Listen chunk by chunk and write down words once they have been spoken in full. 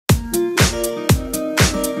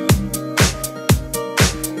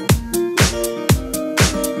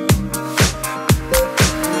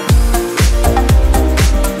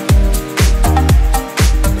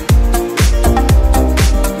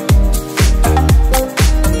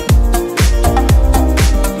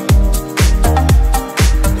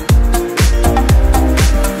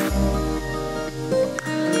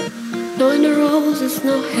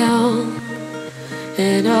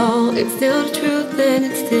it's still the truth and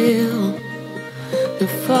it's still the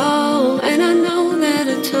fall. And I know that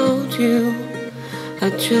I told you, I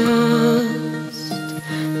just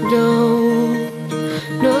don't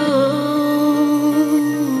know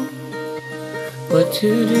what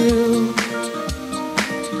to do.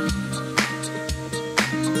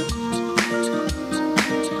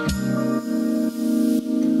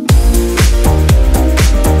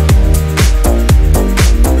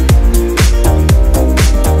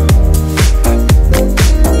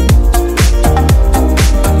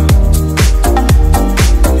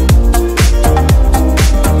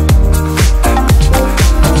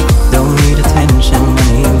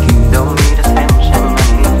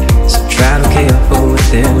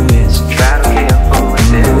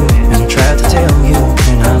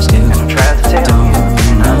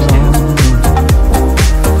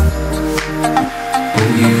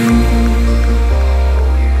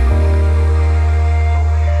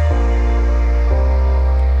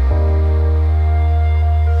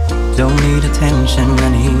 Don't need attention, I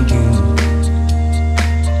need you.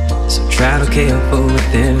 So try to care for what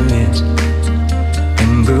there is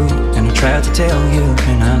and brew. And I try to tell you,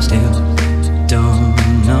 and I still don't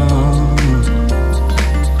know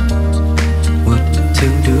what to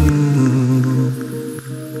do.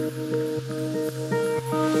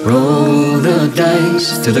 Roll the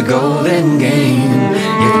dice to the golden game,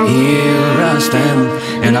 yet here I stand,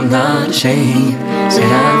 and I'm not ashamed.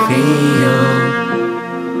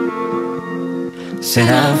 Said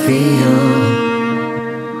I feel